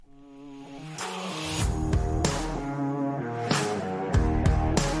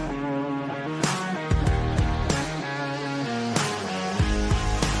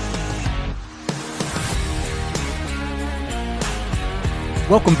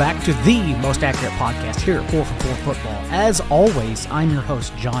Welcome back to the most accurate podcast here at 4for4 Football. As always, I'm your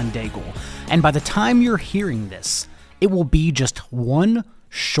host, John Daigle. And by the time you're hearing this, it will be just one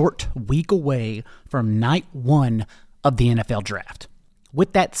short week away from night one of the NFL Draft.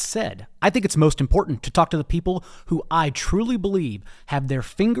 With that said, I think it's most important to talk to the people who I truly believe have their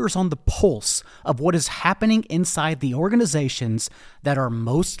fingers on the pulse of what is happening inside the organizations that are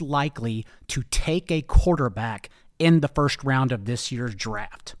most likely to take a quarterback in the first round of this year's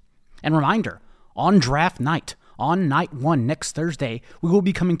draft. And reminder, on draft night, on night one next Thursday, we will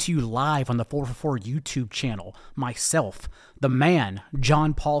be coming to you live on the 4for4 YouTube channel. Myself, the man,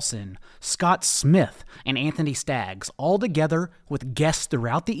 John Paulson, Scott Smith, and Anthony Staggs, all together with guests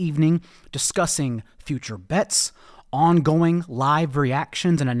throughout the evening discussing future bets, ongoing live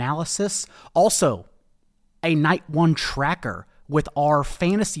reactions and analysis. Also, a night one tracker with our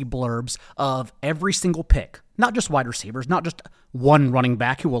fantasy blurbs of every single pick. Not just wide receivers, not just one running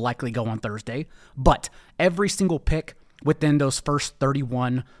back who will likely go on Thursday, but every single pick within those first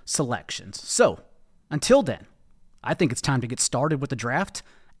 31 selections. So, until then, I think it's time to get started with the draft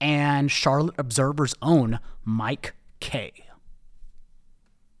and Charlotte Observer's own Mike Kaye.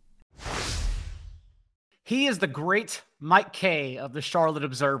 He is the great Mike Kaye of the Charlotte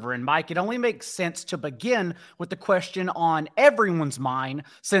Observer. And Mike, it only makes sense to begin with the question on everyone's mind,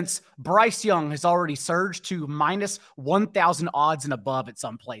 since Bryce Young has already surged to minus 1,000 odds and above at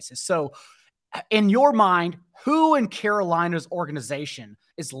some places. So in your mind, who in Carolina's organization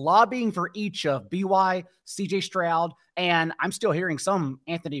is lobbying for each of BY, CJ Stroud, and I'm still hearing some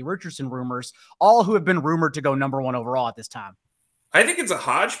Anthony Richardson rumors, all who have been rumored to go number one overall at this time? I think it's a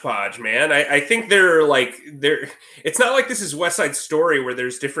hodgepodge, man. I think it's not like this is West Side Story where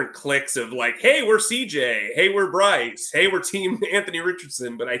there's different cliques of like, hey, we're CJ, hey, we're Bryce, hey, we're team Anthony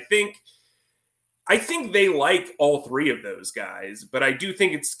Richardson. But I think they like all three of those guys. But I do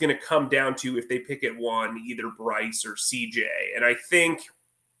think it's going to come down to if they pick at one, either Bryce or CJ. And I think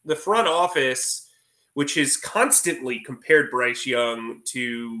the front office, which has constantly compared Bryce Young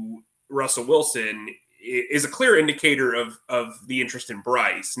to Russell Wilson, is a clear indicator of the interest in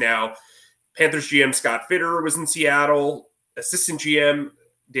Bryce. Now, Panthers GM Scott Fitterer was in Seattle. Assistant GM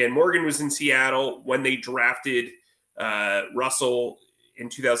Dan Morgan was in Seattle. When they drafted Russell in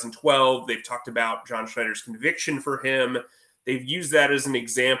 2012, they've talked about John Schneider's conviction for him. They've used that as an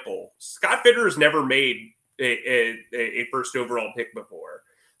example. Scott Fitterer has never made a first overall pick before.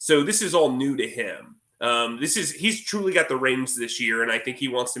 So this is all new to him. He's truly got the reins this year, and I think he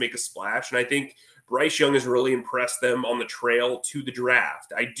wants to make a splash. And I think Bryce Young has really impressed them on the trail to the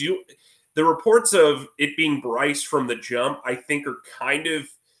draft. The reports of it being Bryce from the jump, I think are kind of,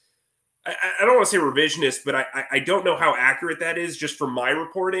 I don't want to say revisionist, but I don't know how accurate that is just from my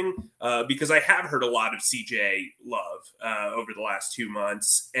reporting, because I have heard a lot of CJ love over the last 2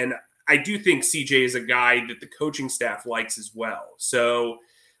 months. And I do think CJ is a guy that the coaching staff likes as well. So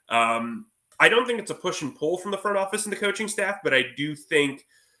I don't think it's a push and pull from the front office and the coaching staff, but I do think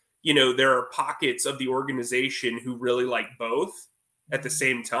there are pockets of the organization who really like both at the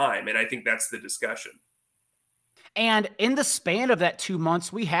same time. And I think that's the discussion. And in the span of that 2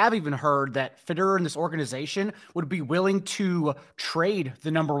 months, we have even heard that Fitterer and this organization would be willing to trade the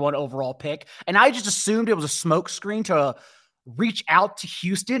number one overall pick. And I just assumed it was a smokescreen to reach out to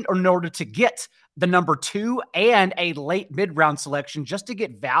Houston in order to get the number two and a late mid-round selection just to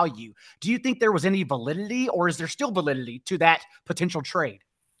get value. Do you think there was any validity, or is there still validity to that potential trade?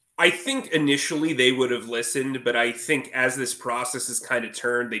 I think initially they would have listened, but I think as this process has kind of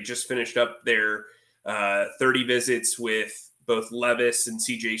turned, they just finished up their 30 visits with both Levis and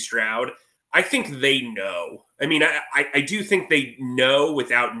CJ Stroud. I think they know. I mean, I do think they know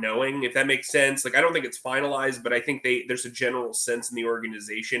without knowing, if that makes sense. Like, I don't think it's finalized, but I think there's a general sense in the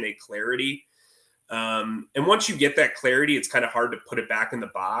organization, a clarity. And once you get that clarity, it's kind of hard to put it back in the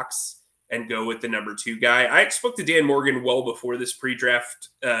box and go with the number two guy. I spoke to Dan Morgan well before this pre-draft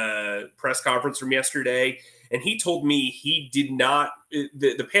press conference from yesterday, and he told me he did not –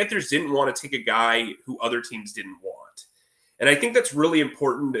 the Panthers didn't want to take a guy who other teams didn't want. And I think that's really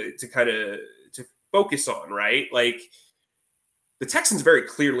important to kind of to focus on, right? Like, the Texans very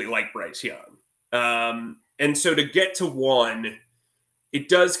clearly like Bryce Young. And so to get to one, it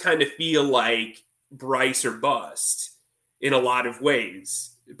does kind of feel like Bryce or bust in a lot of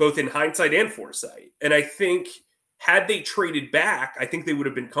ways, both in hindsight and foresight. And I think had they traded back, I think they would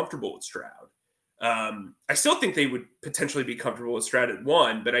have been comfortable with Stroud. I still think they would potentially be comfortable with Stroud at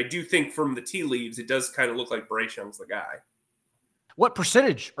one, but I do think from the tea leaves, it does kind of look like Bryce Young's the guy. What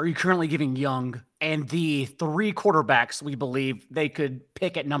percentage are you currently giving Young and the three quarterbacks we believe they could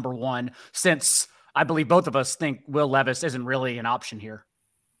pick at number one, since I believe both of us think Will Levis isn't really an option here?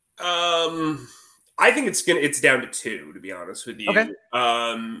 I think it's down to 2, to be honest with Okay.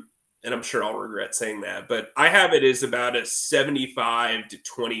 you. And I'm sure I'll regret saying that, but I have it as about a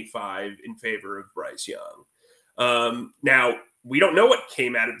 75-25 in favor of Bryce Young. Now we don't know what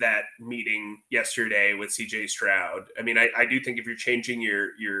came out of that meeting yesterday with CJ Stroud. I mean, I do think if you're changing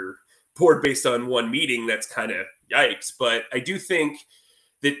your board based on one meeting, that's kind of yikes. But I do think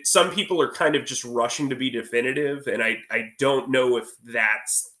that some people are kind of just rushing to be definitive, and I don't know if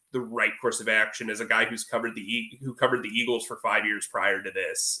that's the right course of action as a guy who covered the Eagles for 5 years prior to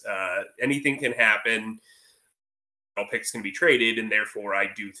this. Anything can happen. All picks can be traded, and therefore I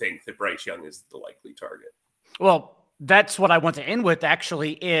do think that Bryce Young is the likely target. Well, that's what I want to end with,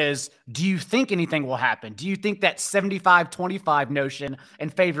 actually, is do you think anything will happen? Do you think that 75-25 notion in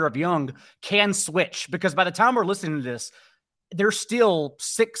favor of Young can switch? Because by the time we're listening to this, there's still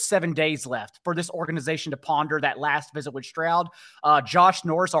 6-7 days left for this organization to ponder that last visit with Stroud. Josh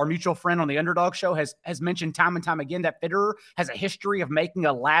Norris, our mutual friend on the Underdog Show, has mentioned time and time again that Fitterer has a history of making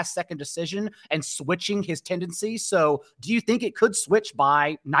a last-second decision and switching his tendencies. So do you think it could switch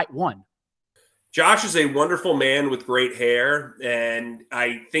by night one? Josh is a wonderful man with great hair, and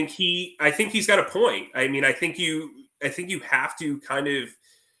I think he's got a point. I mean, I think you have to kind of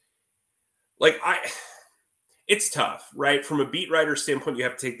it's tough, right? From a beat writer standpoint, you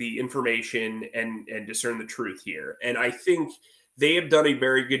have to take the information and discern the truth here. And I think they have done a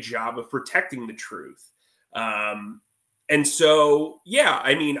very good job of protecting the truth. And so, yeah,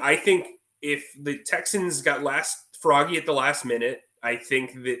 I mean, I think if the Texans got froggy at the last minute, I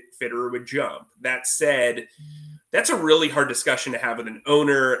think that Fitterer would jump. That said, that's a really hard discussion to have with an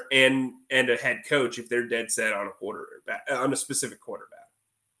owner and a head coach if they're dead set on a specific quarterback.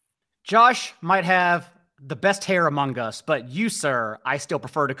 Josh might have the best hair among us, but you, sir, I still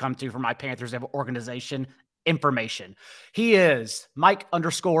prefer to come to for my Panthers organization information. He is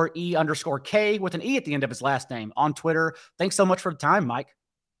Mike_E_K with an E at the end of his last name on Twitter. Thanks so much for the time, Mike.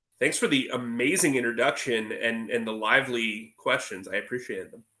 Thanks for the amazing introduction and the lively questions. I appreciate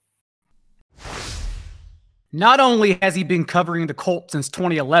them. Not only has he been covering the Colts since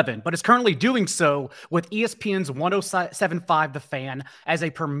 2011, but is currently doing so with ESPN's 107.5 The Fan as a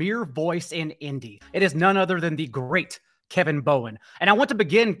premier voice in Indy. It is none other than the great Kevin Bowen. And I want to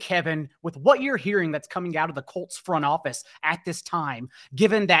begin, Kevin, with what you're hearing that's coming out of the Colts front office at this time,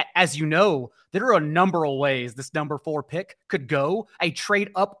 given that, as you know, there are a number of ways this number 4 pick could go, a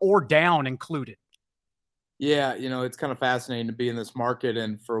trade up or down included. Yeah, it's kind of fascinating to be in this market.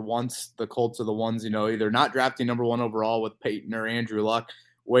 And for once, the Colts are the ones, either not drafting number 1 overall with Peyton or Andrew Luck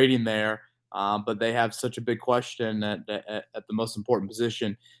waiting there, but they have such a big question at the most important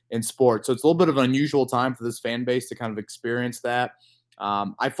position in sports. So it's a little bit of an unusual time for this fan base to kind of experience that.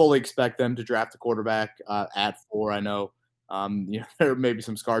 I fully expect them to draft a quarterback at 4. I know, there may be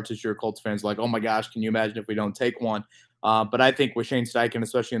some scar tissue or Colts fans like, oh my gosh, can you imagine if we don't take one? But I think with Shane Steichen,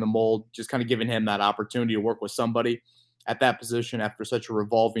 especially in the mold, just kind of giving him that opportunity to work with somebody at that position after such a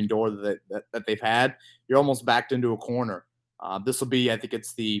revolving door that they've had, you're almost backed into a corner. This will be, I think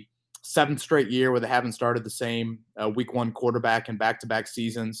it's the 7th straight year where they haven't started the same week 1 quarterback in back-to-back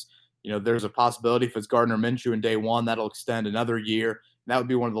seasons. There's a possibility if it's Gardner Minshew in day 1, that'll extend another year. That would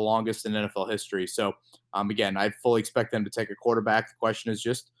be one of the longest in NFL history. So, again, I fully expect them to take a quarterback. The question is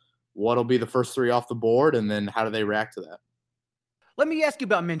just, what'll be the first 3 off the board, and then how do they react to that? Let me ask you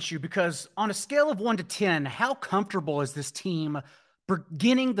about Minshew, because on a scale of 1 to 10, how comfortable is this team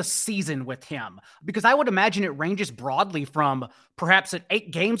beginning the season with him? Because I would imagine it ranges broadly from perhaps an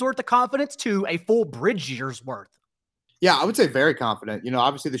 8 games worth of confidence to a full bridge year's worth. Yeah, I would say very confident.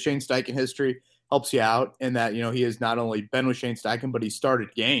 Obviously the Shane Steichen history helps you out in that, he has not only been with Shane Steichen, but he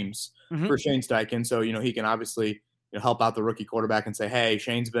started games for Shane Steichen. So, he can obviously help out the rookie quarterback and say, hey,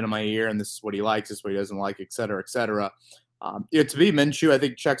 Shane's been in my ear and this is what he likes, this is what he doesn't like, et cetera, et cetera. To be Minshew, I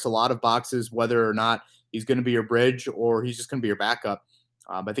think checks a lot of boxes, whether or not he's going to be your bridge or he's just going to be your backup.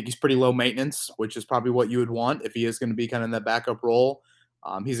 I think he's pretty low maintenance, which is probably what you would want if he is going to be kind of in that backup role.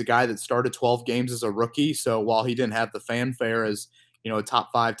 He's a guy that started 12 games as a rookie. So while he didn't have the fanfare as, a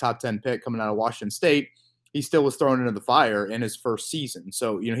top 5, top 10 pick coming out of Washington State, he still was thrown into the fire in his first season.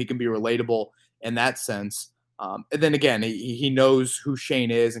 So, he can be relatable in that sense. And then again, he knows who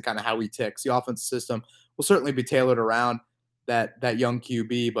Shane is and kind of how he ticks. The offensive system will certainly be tailored around that young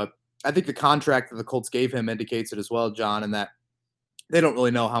QB, but I think the contract that the Colts gave him indicates it as well, John, and that they don't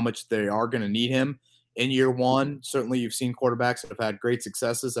really know how much they are going to need him in year 1. Certainly you've seen quarterbacks that have had great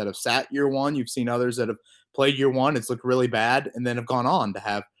successes that have sat year 1. You've seen others that have played year 1. It's looked really bad and then have gone on to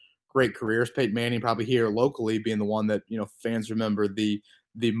have great careers. Peyton Manning probably here locally being the one that, fans remember the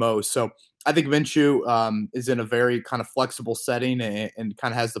most. So I think Minshew is in a very kind of flexible setting and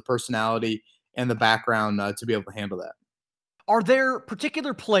kind of has the personality and the background to be able to handle that. Are there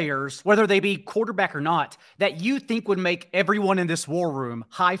particular players, whether they be quarterback or not, that you think would make everyone in this war room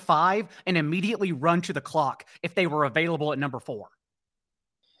high five and immediately run to the clock if they were available at number 4?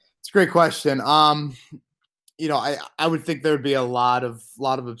 It's a great question. I would think there'd be a lot of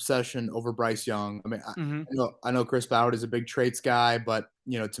obsession over Bryce Young. I mean, I know Chris Ballard is a big traits guy, but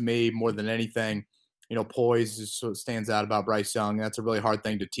to me, more than anything, poise is what stands out about Bryce Young. That's a really hard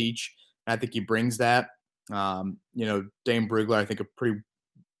thing to teach, and I think he brings that. Dane Brugler, I think a pretty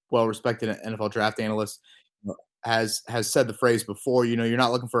well-respected NFL draft analyst, has said the phrase before. You're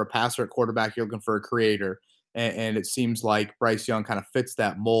not looking for a passer at quarterback; you're looking for a creator, and it seems like Bryce Young kind of fits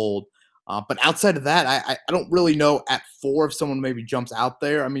that mold. But outside of that, I don't really know at 4 if someone maybe jumps out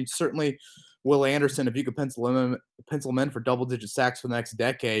there. I mean, certainly Will Anderson, if you could pencil him in for double-digit sacks for the next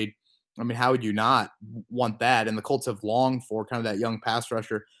decade, I mean, how would you not want that? And the Colts have longed for kind of that young pass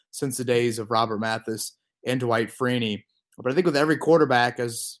rusher since the days of Robert Mathis and Dwight Freeney. But I think with every quarterback,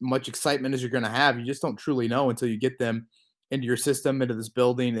 as much excitement as you're going to have, you just don't truly know until you get them into your system, into this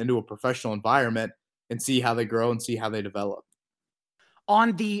building, into a professional environment, and see how they grow and see how they develop.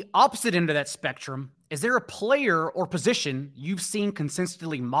 On the opposite end of that spectrum, is there a player or position you've seen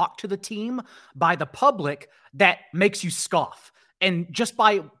consistently mocked to the team by the public that makes you scoff? And just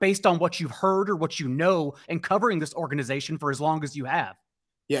based on what you've heard or what you know and covering this organization for as long as you have?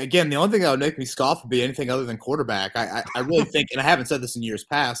 Yeah, again, the only thing that would make me scoff would be anything other than quarterback. I really think, and I haven't said this in years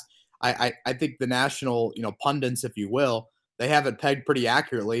past, I think the national, pundits, if you will, they have it pegged pretty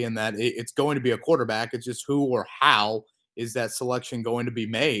accurately in that it's going to be a quarterback. It's just who or how is that selection going to be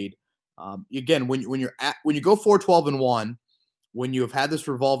made? Again, when you go 4-12-1, when you have had this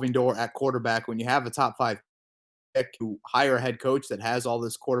revolving door at quarterback, when you have a top 5 pick to hire a head coach that has all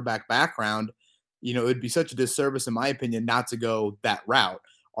this quarterback background, it'd be such a disservice, in my opinion, not to go that route.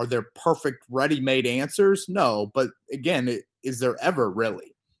 Are there perfect ready-made answers? No, but again, is there ever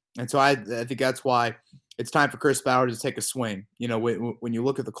really? And so I think that's why it's time for Chris Ballard to take a swing. When you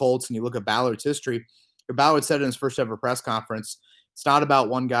look at the Colts and you look at Ballard's history, Ballard said in his first ever press conference, it's not about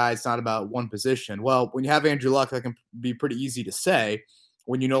one guy, it's not about one position. Well, when you have Andrew Luck, that can be pretty easy to say.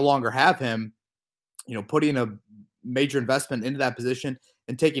 When you no longer have him, putting a major investment into that position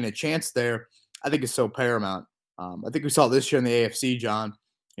and taking a chance there, I think is so paramount. I think we saw this year in the AFC, John.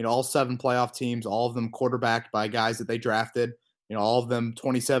 All 7 playoff teams, all of them quarterbacked by guys that they drafted, all of them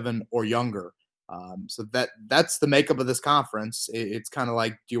 27 or younger. So that's the makeup of this conference. It's kind of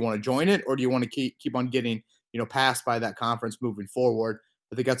like, do you want to join it or do you want to keep on getting, passed by that conference moving forward?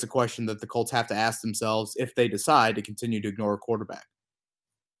 I think that's a question that the Colts have to ask themselves if they decide to continue to ignore a quarterback.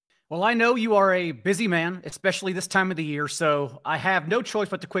 Well, I know you are a busy man, especially this time of the year, so I have no choice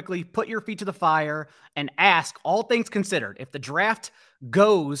but to quickly put your feet to the fire and ask, all things considered, if the draft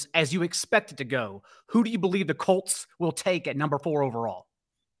goes as you expect it to go, who do you believe the Colts will take at number 4 overall?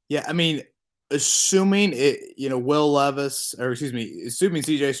 Yeah, I mean, assuming assuming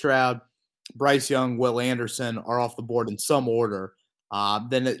CJ Stroud, Bryce Young, Will Anderson are off the board in some order,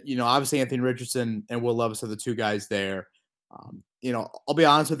 then obviously Anthony Richardson and Will Levis are the 2 guys there. I'll be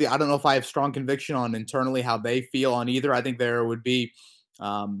honest with you, I don't know if I have strong conviction on internally how they feel on either. I think there would be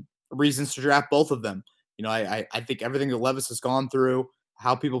reasons to draft both of them. I think everything that Levis has gone through,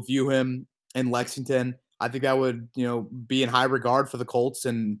 how people view him in Lexington, I think that would, be in high regard for the Colts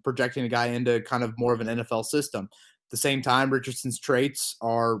and projecting a guy into kind of more of an NFL system. At the same time, Richardson's traits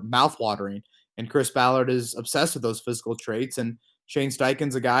are mouthwatering, and Chris Ballard is obsessed with those physical traits. And Shane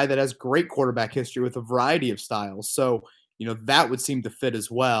Steichen's a guy that has great quarterback history with a variety of styles. So, that would seem to fit as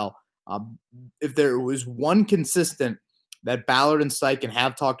well. If there was one consistent that Ballard and Steichen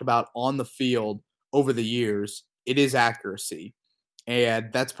have talked about on the field over the years, it is accuracy.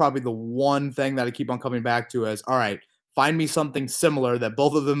 And that's probably the one thing that I keep on coming back to as, all right, find me something similar that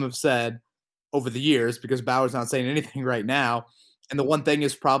both of them have said over the years, because Ballard's not saying anything right now. And the one thing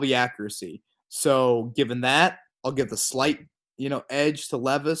is probably accuracy. So given that, I'll give the slight, edge to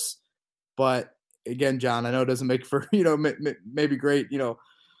Levis. But again, John, I know it doesn't make for, maybe great,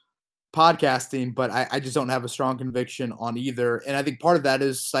 podcasting, but I just don't have a strong conviction on either. And I think part of that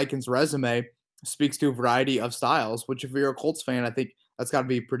is Steichen's resume speaks to a variety of styles, which if you're a Colts fan, I think that's got to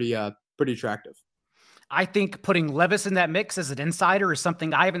be pretty attractive. I think putting Levis in that mix as an insider is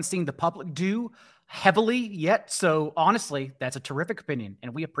something I haven't seen the public do heavily yet. So honestly, that's a terrific opinion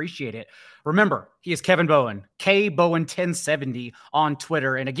and we appreciate it. Remember, he is Kevin Bowen, KBowen1070 on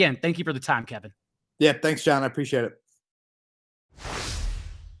Twitter. And again, thank you for the time, Kevin. Yeah, thanks, John. I appreciate it.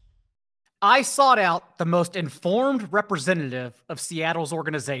 I sought out the most informed representative of Seattle's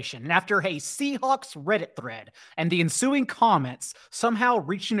organization, and after a Seahawks Reddit thread and the ensuing comments, somehow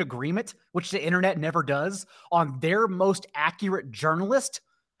reached an agreement, which the internet never does, on their most accurate journalist.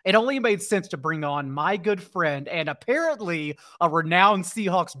 It only made sense to bring on my good friend and apparently a renowned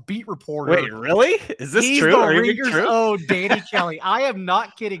Seahawks beat reporter. Wait, really? Is this true? Are you being true? Oh, Danny Kelly. I am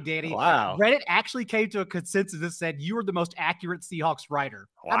not kidding, Danny. Wow. Reddit actually came to a consensus that said you are the most accurate Seahawks writer.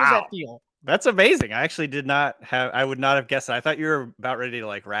 Wow. How does that feel? That's amazing. I actually I would not have guessed that. I thought you were about ready to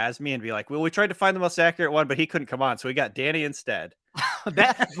like razz me and be like, well, we tried to find the most accurate one, but he couldn't come on. So we got Danny instead.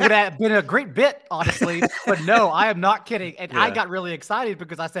 That would have been a great bit, honestly. But no, I am not kidding. And I got really excited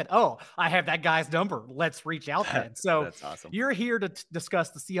because I said, oh, I have that guy's number. Let's reach out then. So that's awesome. You're here to discuss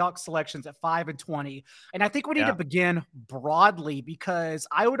the Seahawks selections at 5 and 20. And I think we need to begin broadly because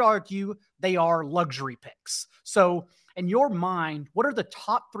I would argue they are luxury picks. So in your mind, what are the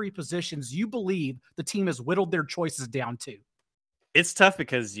top 3 positions you believe the team has whittled their choices down to? It's tough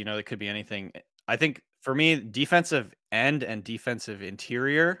because, it could be anything. I think for me, defensive end and defensive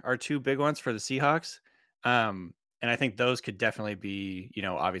interior are 2 big ones for the Seahawks. And I think those could definitely be,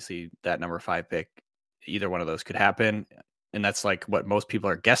 obviously that number 5 pick, either one of those could happen. And that's like what most people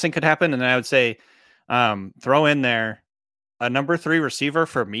are guessing could happen. And then I would say throw in there a number 3 receiver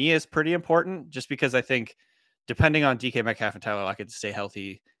for me is pretty important just because I think depending on DK Metcalf and Tyler Lockett to stay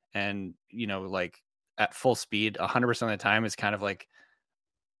healthy and, like at full speed 100% of the time is kind of like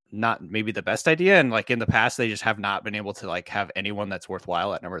not maybe the best idea. And like in the past, they just have not been able to like have anyone that's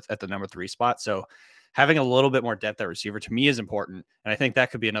worthwhile at the number 3 spot. So having a little bit more depth at receiver to me is important. And I think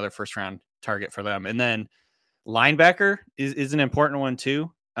that could be another first round target for them. And then linebacker is an important one too.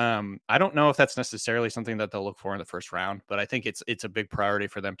 I don't know if that's necessarily something that they'll look for in the first round, but I think it's a big priority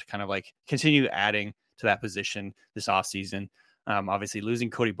for them to kind of like continue adding to that position this offseason. Obviously losing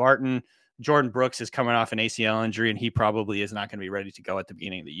Cody Barton, Jordan Brooks is coming off an ACL injury and he probably is not going to be ready to go at the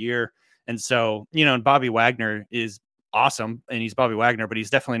beginning of the year. And so, and Bobby Wagner is awesome and he's Bobby Wagner, but he's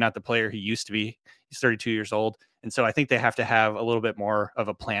definitely not the player he used to be. He's 32 years old. And so I think they have to have a little bit more of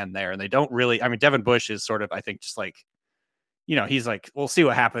a plan there. And they don't really, Devin Bush is sort of, I think just like, he's like, we'll see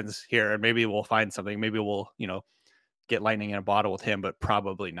what happens here and maybe we'll find something. Maybe we'll, get lightning in a bottle with him, but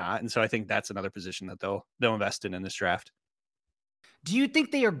probably not. And so I think that's another position that they'll invest in this draft. Do you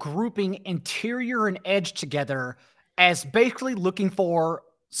think they are grouping interior and edge together as basically looking for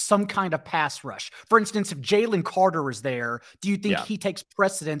some kind of pass rush? For instance, if Jalen Carter is there, do you think he takes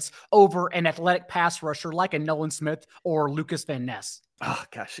precedence over an athletic pass rusher like a Nolan Smith or Lucas Van Ness? Oh,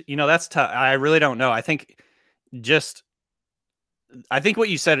 gosh. That's tough. I really don't know. I think what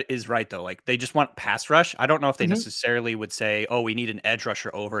you said is right, though. Like, they just want pass rush. I don't know if they necessarily would say, oh, we need an edge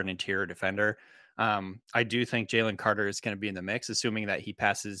rusher over an interior defender. I do think Jalen Carter is going to be in the mix, assuming that he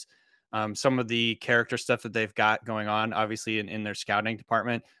passes some of the character stuff that they've got going on, obviously, in their scouting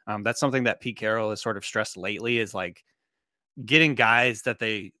department. That's something that Pete Carroll has sort of stressed lately is like getting guys that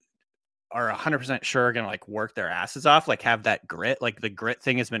they are 100% sure are going to like work their asses off, like have that grit. Like the grit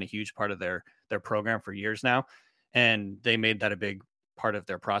thing has been a huge part of their program for years now. And they made that a big part of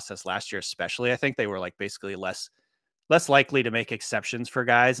their process last year, especially. I think they were like basically less likely to make exceptions for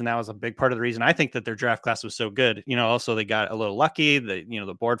guys. And that was a big part of the reason I think that their draft class was so good. Also they got a little lucky.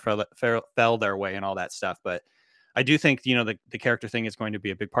 The board fell their way and all that stuff. But I do think, the character thing is going to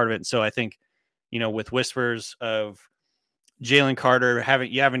be a big part of it. And so I think, with whispers of Jalen Carter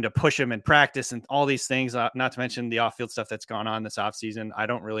having to push him in practice and all these things, not to mention the off-field stuff that's gone on this offseason, I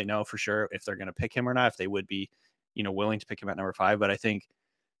don't really know for sure if they're going to pick him or not, if they would be, willing to pick him at number 5. But I think,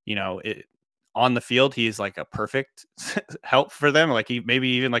 on the field, he's like a perfect help for them. Like he maybe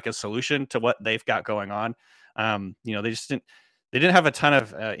even like a solution to what they've got going on. They didn't have a ton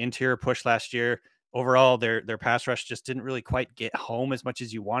of interior push last year. Overall, their pass rush just didn't really quite get home as much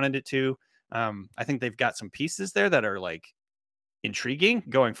as you wanted it to. I think they've got some pieces there that are like intriguing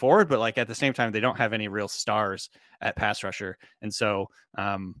going forward, but like at the same time, they don't have any real stars at pass rusher. And so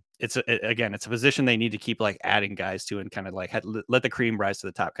it's a position they need to keep like adding guys to and kind of like let the cream rise to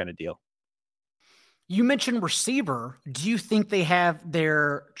the top kind of deal. You mentioned receiver. Do you think they have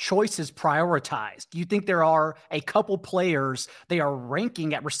their choices prioritized? Do you think there are a couple players they are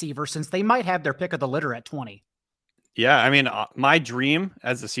ranking at receiver since they might have their pick of the litter at 20? Yeah, my dream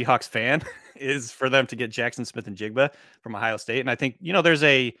as a Seahawks fan is for them to get Jackson Smith-Njigba from Ohio State. And I think, there's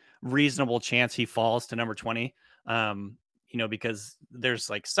a reasonable chance he falls to number 20, because there's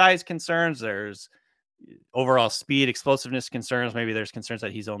like size concerns, there's overall speed, explosiveness concerns. Maybe there's concerns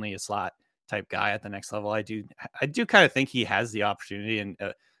that he's only a slot type guy at the next level. I do kind of think he has the opportunity and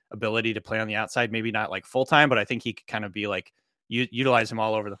ability to play on the outside, maybe not like full time, but I think he could kind of be like, utilize him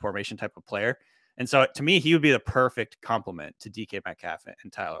all over the formation type of player. And so to me, he would be the perfect complement to DK Metcalf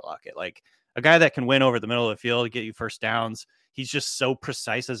and Tyler Lockett. Like a guy that can win over the middle of the field, get you first downs. He's just so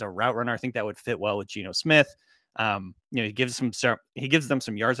precise as a route runner. I think that would fit well with Geno Smith. He gives them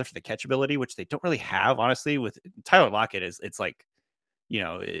some yards after the catch ability, which they don't really have, honestly. With Tyler Lockett, it's like,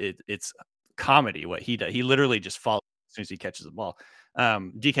 it's comedy what he does. He literally just falls as soon as he catches the ball.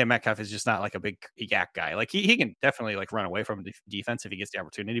 DK Metcalf is just not like a big yak guy. Like he can definitely like run away from defense if he gets the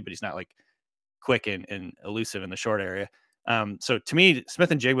opportunity, but he's not like quick and elusive in the short area. So to me,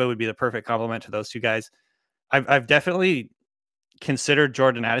 Smith and Jigba would be the perfect complement to those two guys. I've definitely considered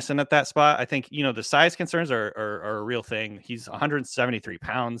Jordan Addison at that spot. I think, the size concerns are a real thing. He's 173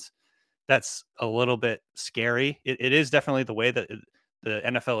 pounds. That's a little bit scary. It is definitely the way that the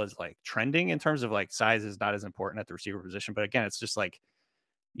NFL is like trending in terms of like size is not as important at the receiver position. But again, it's just like,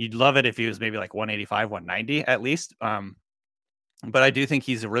 you'd love it if he was maybe like 185, 190 at least. But I do think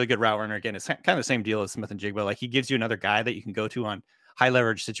he's a really good route runner. Again, it's kind of the same deal as Smith and Jigba. Like he gives you another guy that you can go to on high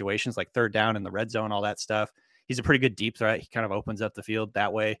leverage situations like third down in the red zone, all that stuff. He's a pretty good deep threat. He kind of opens up the field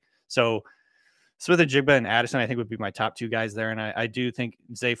that way. So Smith and Jigba and Addison, I think, would be my top two guys there. And I do think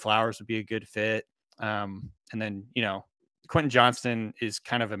Zay Flowers would be a good fit. And then, Quentin Johnston is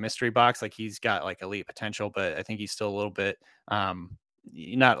kind of a mystery box. Like he's got like elite potential, but I think he's still a little bit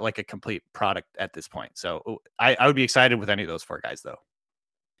not like a complete product at this point. So I would be excited with any of those four guys, though.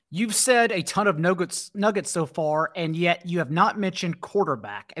 You've said a ton of nuggets so far, and yet you have not mentioned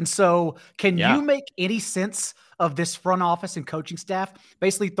quarterback. And so can you make any sense of this front office and coaching staff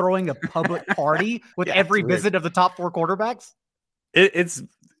basically throwing a public party with every visit of the top four quarterbacks?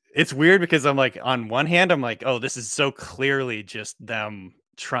 It's weird because I'm like, on one hand, I'm like, oh, this is so clearly just them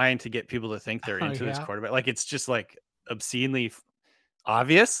trying to get people to think they're into this quarterback. Like, it's just like obscenely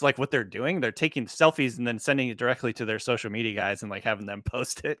obvious, like what they're doing. They're taking selfies and then sending it directly to their social media guys and like having them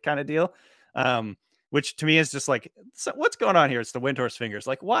post it kind of deal. Which to me is just like, so what's going on here? It's the Windhorse fingers.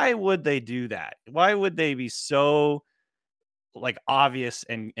 Like, why would they do that? Why would they be so like obvious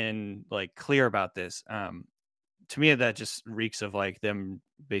and like clear about this? To me, that just reeks of like them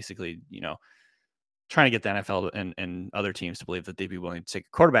basically, trying to get the NFL and other teams to believe that they'd be willing to take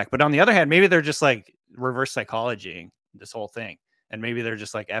a quarterback. But on the other hand, maybe they're just like reverse psychologying this whole thing. And maybe they're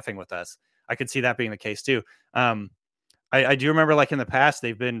just like effing with us. I could see that being the case too. I do remember like in the past,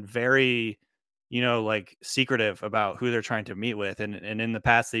 they've been very, like secretive about who they're trying to meet with. And in the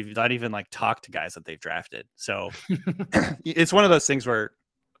past, they've not even like talked to guys that they've drafted. So it's one of those things where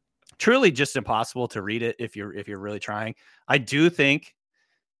truly just impossible to read it if you're really trying. I do think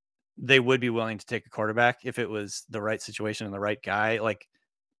they would be willing to take a quarterback if it was the right situation and the right guy. Like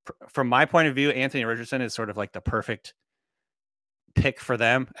from my point of view, Anthony Richardson is sort of like the perfect pick for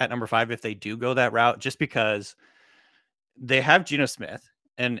them at number 5 if they do go that route, just because they have Geno Smith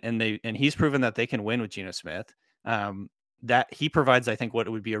and he's proven that they can win with Geno Smith. That he provides, I think, what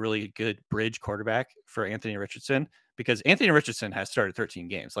would be a really good bridge quarterback for Anthony Richardson, because Anthony Richardson has started 13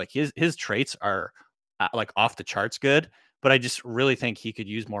 games. Like his traits are like off the charts good, but I just really think he could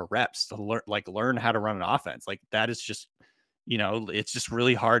use more reps to learn how to run an offense. Like that is just, it's just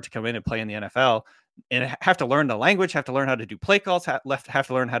really hard to come in and play in the NFL and have to learn the language, have to learn how to do play calls, have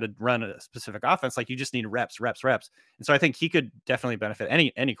to learn how to run a specific offense. Like you just need reps. And so I think he could definitely benefit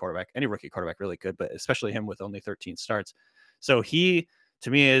any quarterback, any rookie quarterback really could, but especially him with only 13 starts. So he,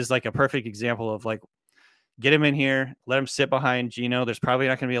 to me, is like a perfect example of like, get him in here, let him sit behind Geno. There's probably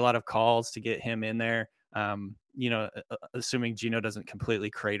not going to be a lot of calls to get him in there. Assuming Geno doesn't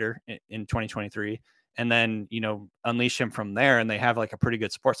completely crater in 2023. And then, unleash him from there. And they have like a pretty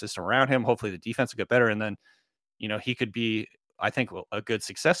good support system around him. Hopefully the defense will get better. And then, he could be, I think, a good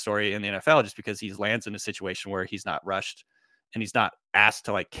success story in the NFL just because he lands in a situation where he's not rushed and he's not asked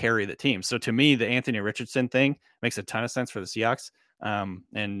to like carry the team. So to me, the Anthony Richardson thing makes a ton of sense for the Seahawks.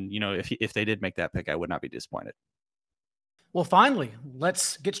 If they did make that pick, I would not be disappointed. Well, finally,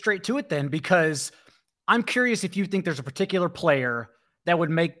 let's get straight to it then, because I'm curious if you think there's a particular player that would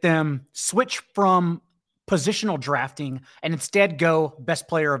make them switch from positional drafting and instead go best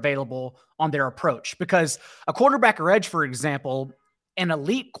player available on their approach. Because a quarterback or edge, for example, an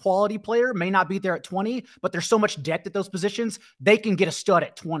elite quality player may not be there at 20, but there's so much depth at those positions, they can get a stud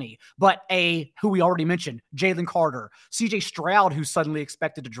at 20. But who we already mentioned, Jalen Carter, CJ Stroud, who's suddenly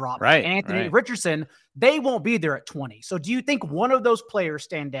expected to drop, right, Anthony Richardson, they won't be there at 20. So do you think one of those players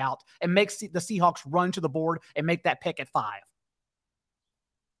stand out and makes the Seahawks run to the board and make that pick at 5?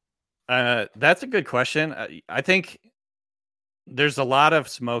 That's a good question. I think there's a lot of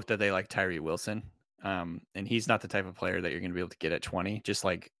smoke that they like Tyree Wilson. And he's not the type of player that you're going to be able to get at 20, just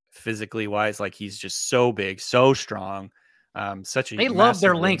like physically wise. Like he's just so big, so strong. Such a they love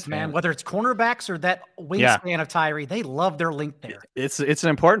their massive length, wingspan. man. Whether it's cornerbacks or that wingspan of Tyree, they love their length there. It's an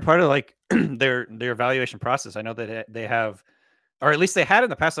important part of like their evaluation process. I know that they have, or at least they had in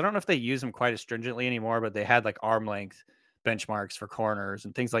the past. I don't know if they use them quite as stringently anymore, but they had like arm length benchmarks for corners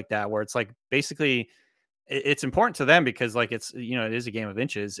and things like that, where it's like basically it's important to them because like it's, you know, it is a game of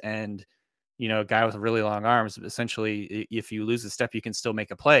inches, and you know, a guy with really long arms, essentially, if you lose a step, you can still make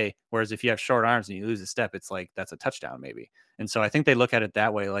a play. Whereas if you have short arms and you lose a step, it's like that's a touchdown maybe. And so I think they look at it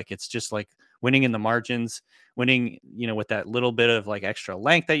that way, like it's just like winning in the margins, winning, you know, with that little bit of like extra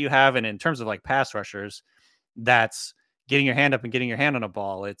length that you have. And in terms of like pass rushers, that's getting your hand up and getting your hand on a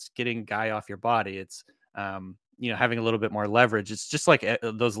ball. It's getting guy off your body. It's you know, having a little bit more leverage. It's just like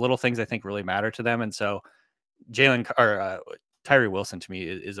those little things I think really matter to them. And so Tyree Wilson to me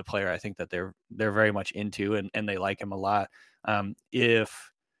is a player I think that they're very much into, and they like him a lot.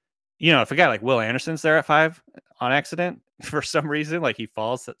 If a guy like Will Anderson's there at 5 on accident for some reason, like he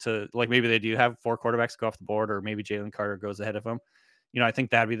falls to like maybe they do have 4 quarterbacks go off the board, or maybe Jalen Carter goes ahead of him, you know, I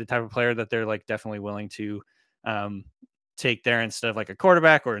think that'd be the type of player that they're like definitely willing to take there instead of like a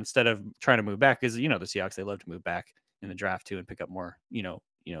quarterback, or instead of trying to move back, because you know the Seahawks, they love to move back in the draft too and pick up more you know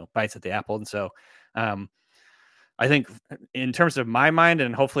bites at the apple. And so I think in terms of my mind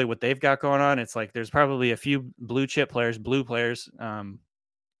and hopefully what they've got going on, it's like there's probably a few blue players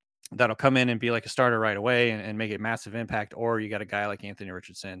that'll come in and be like a starter right away and make a massive impact. Or you got a guy like Anthony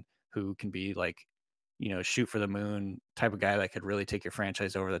Richardson who can be like, you know, shoot for the moon type of guy that could really take your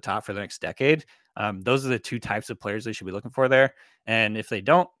franchise over the top for the next decade. Those are the 2 types of players they should be looking for there. And if they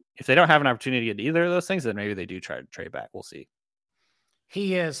don't have an opportunity at either of those things, then maybe they do try to trade back. We'll see.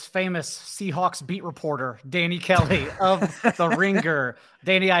 He is famous Seahawks beat reporter, Danny Kelly of The Ringer.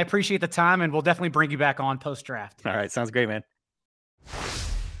 Danny, I appreciate the time, and we'll definitely bring you back on post-draft. All right. Sounds great, man.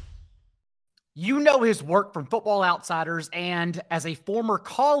 You know his work from Football Outsiders, and as a former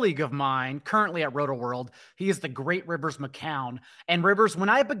colleague of mine, currently at Roto-World, he is the great Rivers McCown. And Rivers, when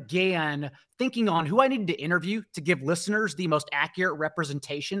I began thinking on who I needed to interview to give listeners the most accurate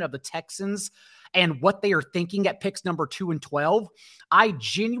representation of the Texans and what they are thinking at picks number 2 and 12, I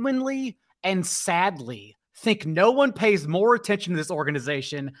genuinely and sadly think no one pays more attention to this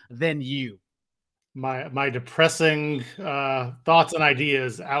organization than you. My depressing thoughts and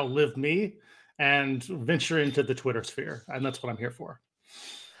ideas outlive me and venture into the Twitter sphere, and that's what I'm here for.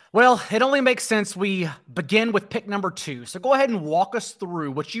 Well, it only makes sense we begin with pick number 2. So go ahead and walk us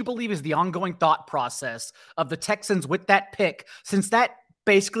through what you believe is the ongoing thought process of the Texans with that pick, since that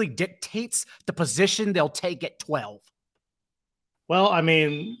basically dictates the position they'll take at 12. Well, I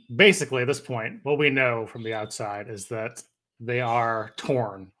mean, basically at this point, what we know from the outside is that they are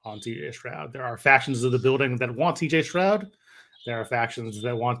torn on TJ Stroud. There are factions of the building that want TJ Stroud. There are factions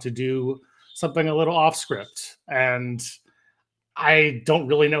that want to do something a little off script. And I don't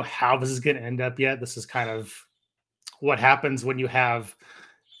really know how this is going to end up yet. This is kind of what happens when you have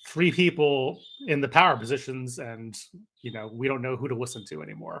 3 people in the power positions and, you know, we don't know who to listen to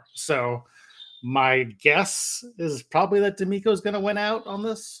anymore. So my guess is probably that DeMeco is going to win out on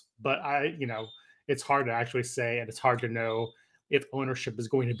this, but it's hard to actually say, and it's hard to know if ownership is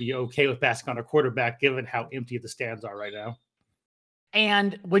going to be okay with passing on a quarterback given how empty the stands are right now.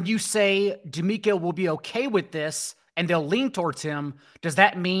 And when you say DeMeco will be okay with this and they'll lean towards him, does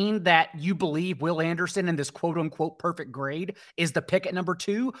that mean that you believe Will Anderson in this quote-unquote perfect grade is the pick at number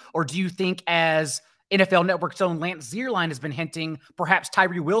 2? Or do you think, as NFL Network's own Lance Zierlein has been hinting, perhaps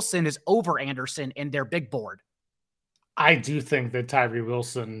Tyree Wilson is over Anderson in their big board? I do think that Tyree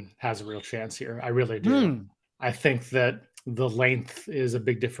Wilson has a real chance here. I really do. I think that the length is a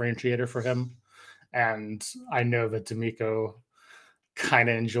big differentiator for him. And I know that DeMeco kind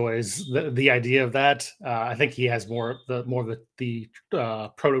of enjoys the idea of that. I think he has more of the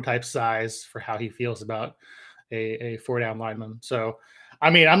prototype size for how he feels about a 4-down lineman. So, I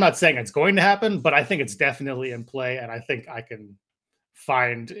mean, I'm not saying it's going to happen, but I think it's definitely in play. And I think I can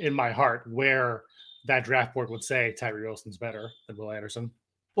find in my heart where that draft board would say Tyree Wilson's better than Will Anderson.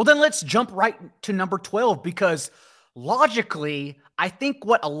 Well, then let's jump right to number 12, because logically, I think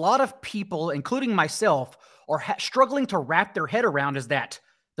what a lot of people, including myself, are struggling to wrap their head around is that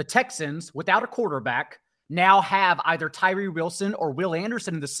the Texans, without a quarterback, now have either Tyree Wilson or Will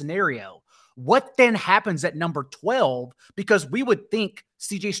Anderson in the scenario. What then happens at number 12? Because we would think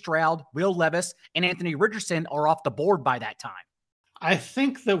CJ Stroud, Will Levis, and Anthony Richardson are off the board by that time. I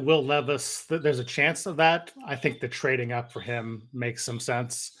think that Will Levis, there's a chance of that. I think the trading up for him makes some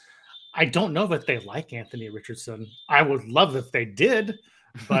sense. I don't know that they like Anthony Richardson. I would love if they did,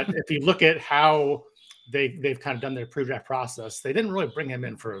 but if you look at how they've kind of done their pre-draft process, they didn't really bring him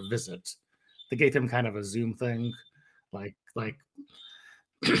in for a visit. They gave him kind of a Zoom thing. Like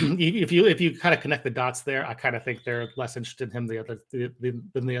if you kind of connect the dots there, I kind of think they're less interested in him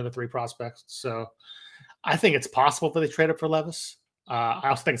than the other three prospects. So I think it's possible that they trade up for Levis. I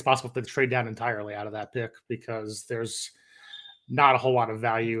also think it's possible that they trade down entirely out of that pick because there's not a whole lot of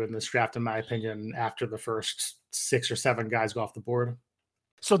value in this draft, in my opinion, after the first 6 or 7 guys go off the board.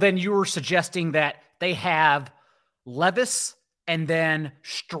 So then you were suggesting that they have Levis and then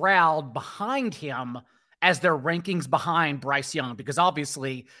Stroud behind him as their rankings behind Bryce Young, because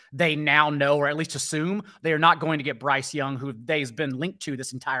obviously they now know, or at least assume, they are not going to get Bryce Young, who they've been linked to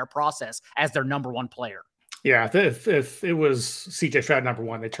this entire process as their number one player. Yeah, if it was CJ Stroud number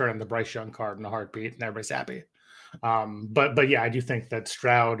one, they turn in the Bryce Young card in a heartbeat and everybody's happy. But yeah, I do think that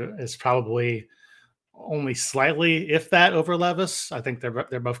Stroud is probably only slightly, if that, over Levis. I think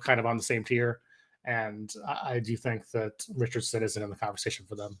they're both kind of on the same tier. And I do think that Richardson isn't in the conversation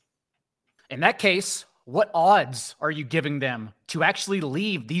for them. In that case, what odds are you giving them to actually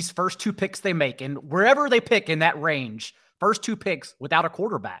leave these first 2 picks they make, and wherever they pick in that range, first 2 picks without a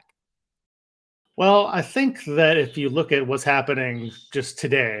quarterback? Well, I think that if you look at what's happening just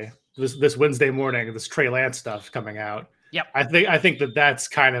today, this Wednesday morning, this Trey Lance stuff coming out, yep, I think that that's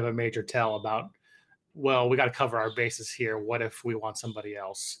kind of a major tell about, well, we got to cover our bases here. What if we want somebody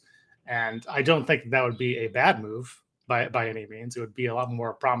else? And I don't think that would be a bad move by any means. It would be a lot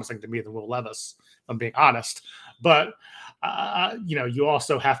more promising to me than Will Levis, if I'm being honest. But, you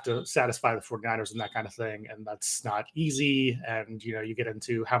also have to satisfy the 49ers and that kind of thing. And that's not easy. And, you get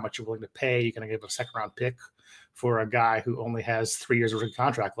into how much you're willing to pay. You're going to give a 2nd-round pick for a guy who only has 3 years of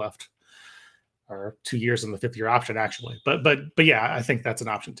contract left, or 2 years in the 5th-year option, actually. But yeah, I think that's an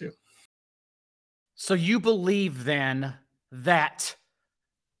option too. So you believe then that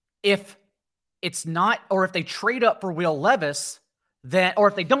if it's not, or if they trade up for Will Levis, or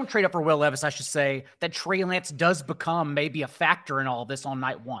if they don't trade up for Will Levis, I should say, that Trey Lance does become maybe a factor in all this on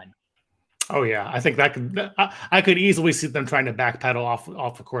night one. Oh yeah, I think I could easily see them trying to backpedal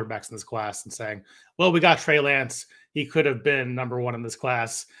off the quarterbacks in this class and saying, well, we got Trey Lance. He could have been number 1 in this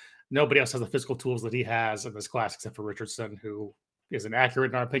class. Nobody else has the physical tools that he has in this class except for Richardson, who isn't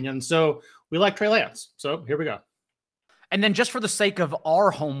accurate in our opinion. So we like Trey Lance. So here we go. And then just for the sake of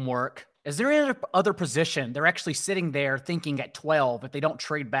our homework, is there any other position they're actually sitting there thinking at 12, if they don't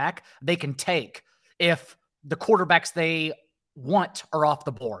trade back, they can take if the quarterbacks they want are off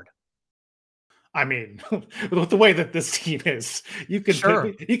the board? I mean, with the way that this team is, you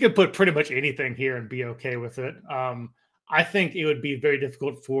can put pretty much anything here and be okay with it. I think it would be very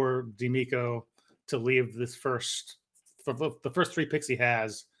difficult for DeMeco to leave the first 3 picks he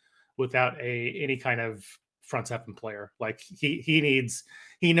has without any kind of front 7 player. Like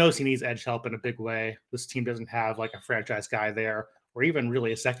he knows he needs edge help in a big way. This team doesn't have like a franchise guy there, or even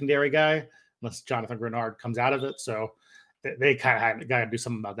really a secondary guy, unless Jonathan Grenard comes out of it. So they kind of got to do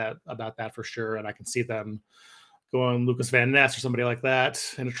something about that for sure. And I can see them going Lucas Van Ness or somebody like that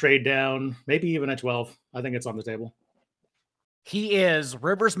in a trade down, maybe even at 12. I think it's on the table. He is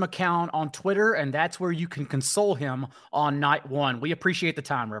Rivers McCown on Twitter, and that's where you can console him on night one. We appreciate the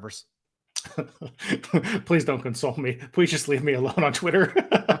time, Rivers. Please don't console me. Please just leave me alone on Twitter.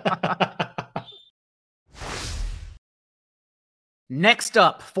 Next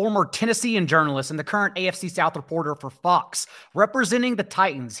up, former Tennessean journalist and the current AFC South reporter for Fox, representing the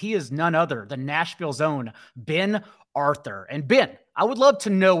Titans. He is none other than Nashville's own Ben Arthur. And Ben, I would love to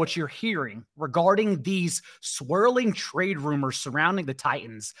know what you're hearing regarding these swirling trade rumors surrounding the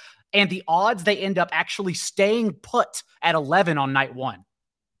Titans and the odds they end up actually staying put at 11 on night one.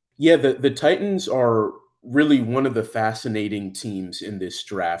 Yeah, the Titans are really one of the fascinating teams in this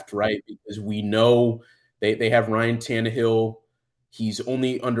draft, right? Because we know they have Ryan Tannehill. He's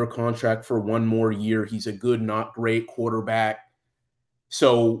only under contract for 1 more year. He's a good, not great quarterback.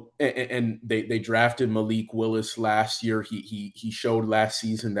 So, and they drafted Malik Willis last year. He showed last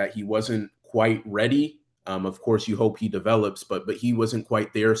season that he wasn't quite ready. Of course, you hope he develops, but he wasn't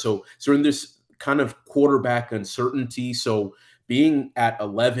quite there. So in this kind of quarterback uncertainty. So being at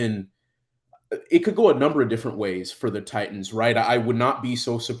 11, it could go a number of different ways for the Titans, right? I would not be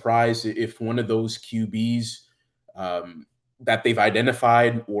so surprised if one of those QBs that they've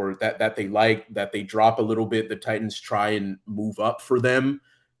identified or that they like, that they drop a little bit, the Titans try and move up for them.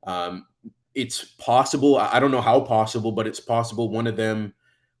 It's possible. I don't know how possible, but it's possible one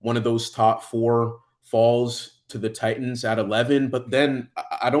of those top 4 falls to the Titans at 11. But then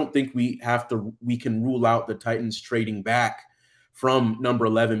I don't think we can rule out the Titans trading back from number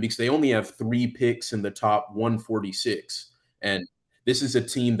 11 because they only have 3 picks in the top 146. And this is a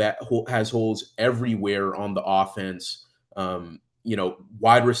team that has holes everywhere on the offense.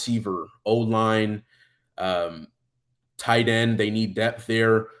 Wide receiver, O-line, tight end. They need depth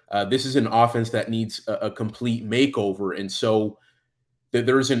there. This is an offense that needs a complete makeover. And so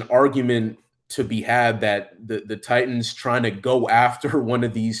there's an argument to be had that the Titans trying to go after one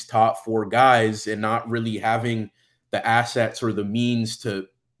of these top 4 guys and not really having the assets or the means to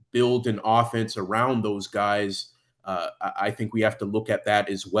build an offense around those guys. I think we have to look at that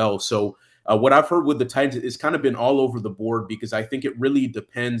as well. So what I've heard with the Titans is kind of been all over the board, because I think it really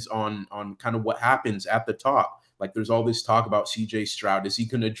depends on kind of what happens at the top. Like there's all this talk about CJ Stroud. Is he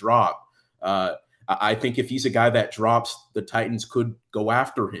going to drop? I think if he's a guy that drops, the Titans could go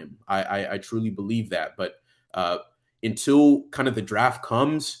after him. I truly believe that. But until kind of the draft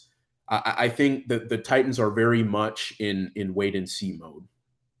comes, I think that the Titans are very much in wait and see mode.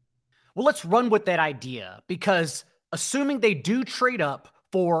 Well, let's run with that idea, because assuming they do trade up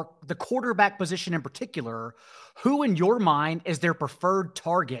for the quarterback position in particular, who in your mind is their preferred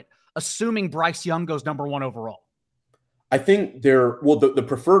target, assuming Bryce Young goes number 1 overall? I think the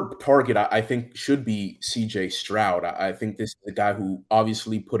preferred target, I think, should be CJ Stroud. I think this is a guy who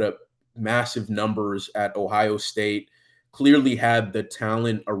obviously put up massive numbers at Ohio State, clearly had the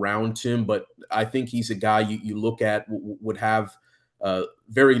talent around him, but I think he's a guy you look at would have a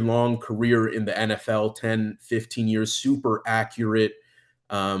very long career in the NFL, 10, 15 years, super accurate,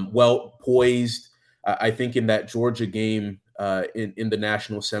 well poised. I think in that Georgia game in the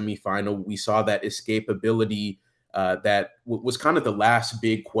national semifinal, we saw that escapability that was kind of the last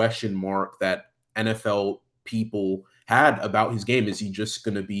big question mark that NFL people had about his game. Is he just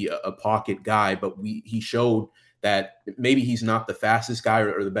going to be a pocket guy? But he showed that maybe he's not the fastest guy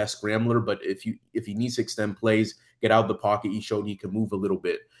or the best scrambler, but if he needs to extend plays, get out of the pocket, he showed he can move a little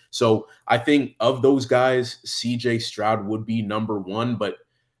bit. So I think of those guys, CJ Stroud would be number 1, but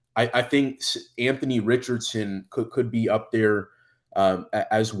I think Anthony Richardson could be up there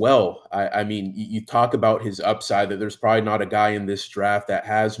as well. I mean, you talk about his upside, that there's probably not a guy in this draft that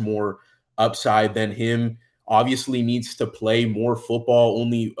has more upside than him. Obviously needs to play more football,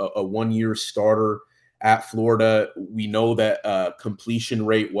 only a 1-year starter at Florida. We know that completion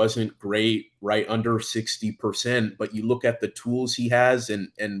rate wasn't great, right under 60%, but you look at the tools he has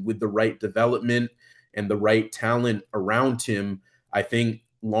and with the right development and the right talent around him, I think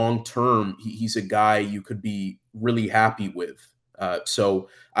long-term, he's a guy you could be really happy with. So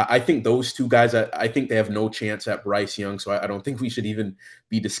I think those 2 guys, I think they have no chance at Bryce Young. So I don't think we should even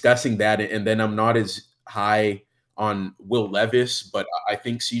be discussing that. And then I'm not as high on Will Levis, but I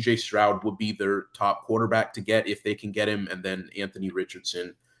think CJ Stroud would be their top quarterback to get if they can get him. And then Anthony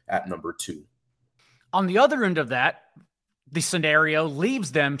Richardson at number 2. On the other end of that, the scenario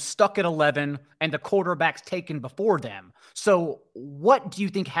leaves them stuck at 11 and the quarterback's taken before them. So what do you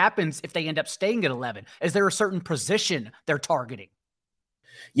think happens if they end up staying at 11? Is there a certain position they're targeting?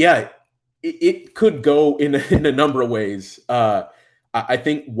 Yeah, it could go in a number of ways. I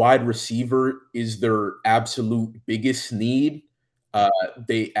think wide receiver is their absolute biggest need.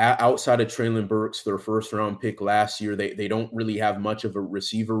 They outside of Treylon Burks, their first round pick last year, they don't really have much of a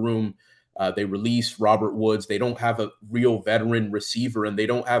receiver room. They released Robert Woods. They don't have a real veteran receiver, and they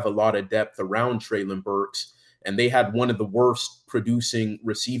don't have a lot of depth around Treylon Burks. And they had one of the worst producing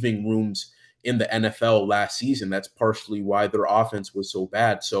receiving rooms in the NFL last season. That's partially why their offense was so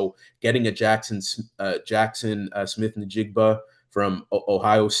bad. So getting a Jackson Smith-Njigba from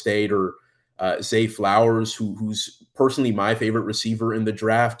Ohio State, or Zay Flowers, who's personally my favorite receiver in the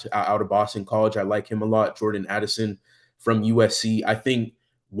draft out of Boston College. I like him a lot. Jordan Addison from USC. I think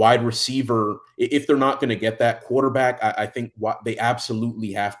wide receiver, if they're not going to get that quarterback, I think they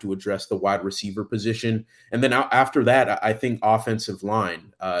absolutely have to address the wide receiver position. And then after that, I think offensive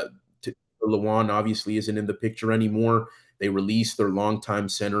line. Lewan obviously isn't in the picture anymore. They released their longtime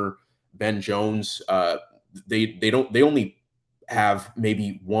center, Ben Jones. They only have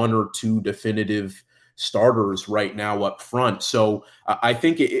maybe 1 or 2 definitive starters right now up front. So I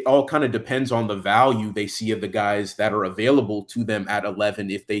think it all kind of depends on the value they see of the guys that are available to them at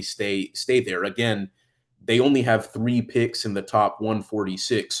 11 if they stay there. Again, they only have 3 picks in the top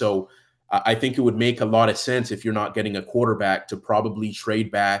 146. So I think it would make a lot of sense, if you're not getting a quarterback, to probably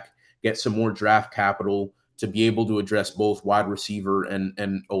trade back, get some more draft capital to be able to address both wide receiver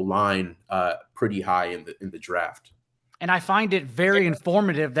and O-line pretty high in the draft. And I find it very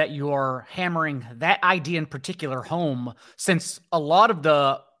informative that you are hammering that idea in particular home, since a lot of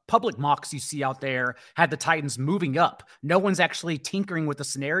the public mocks you see out there had the Titans moving up. No one's actually tinkering with the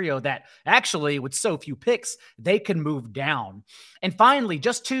scenario that actually, with so few picks, they can move down. And finally,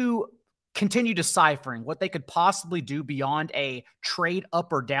 just to continue deciphering what they could possibly do beyond a trade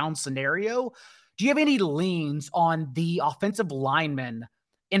up or down scenario, do you have any leans on the offensive linemen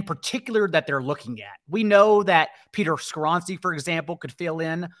in particular that they're looking at? We know that Peter Skoronski, for example, could fill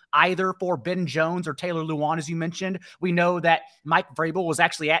in either for Ben Jones or Taylor Lewan, as you mentioned. We know that Mike Vrabel was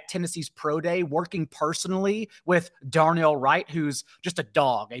actually at Tennessee's pro day working personally with Darnell Wright, who's just a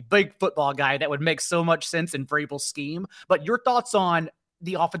dog, a big football guy that would make so much sense in Vrabel's scheme. But your thoughts on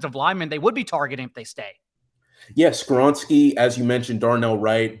the offensive linemen they would be targeting if they stay? Yeah, Skoronski, as you mentioned, Darnell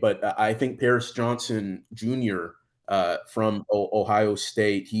Wright, but I think Paris Johnson Jr., from Ohio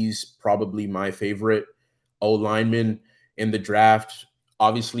State, he's probably my favorite O-lineman in the draft.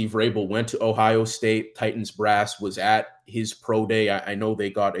 Obviously, Vrabel went to Ohio State. Titans brass was at his pro day. I know they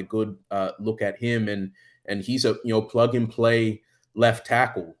got a good look at him, and he's a plug and play left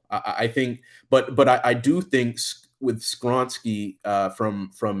tackle. I think, but I do think with Skoronski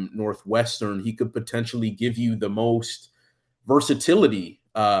from Northwestern, he could potentially give you the most versatility.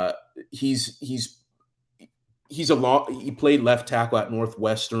 He played left tackle at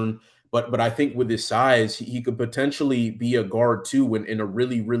Northwestern, but I think with his size, he could potentially be a guard too, in a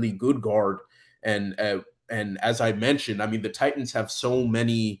really, really good guard. And as I mentioned, I mean, the Titans have so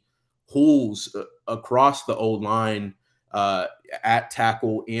many holes across the O-line at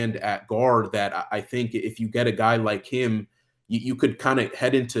tackle and at guard that I think if you get a guy like him, you could kind of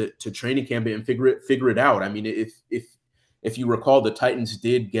head into training camp and figure it out. I mean, if you recall, the Titans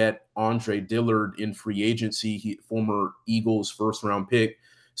did get Andre Dillard in free agency, former Eagles first-round pick.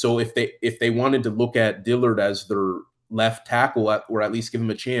 So if they wanted to look at Dillard as their left tackle, or at least give him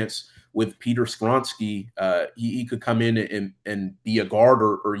a chance with Peter Skoronski, he could come in and be a guard,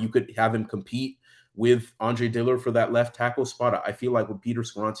 or you could have him compete with Andre Dillard for that left tackle spot. I feel like with Peter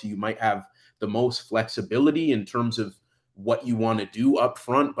Skoronski, you might have the most flexibility in terms of what you want to do up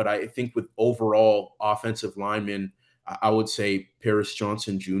front. But I think with overall offensive linemen, I would say Paris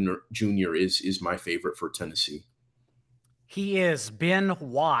Johnson Jr. is my favorite for Tennessee. He is Ben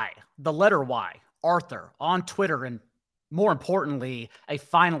Y, the letter Y, Arthur, on Twitter, and more importantly, a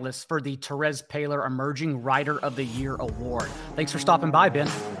finalist for the Terez Paylor Emerging Writer of the Year Award. Thanks for stopping by, Ben.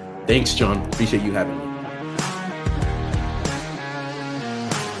 Thanks, John. Appreciate you having me.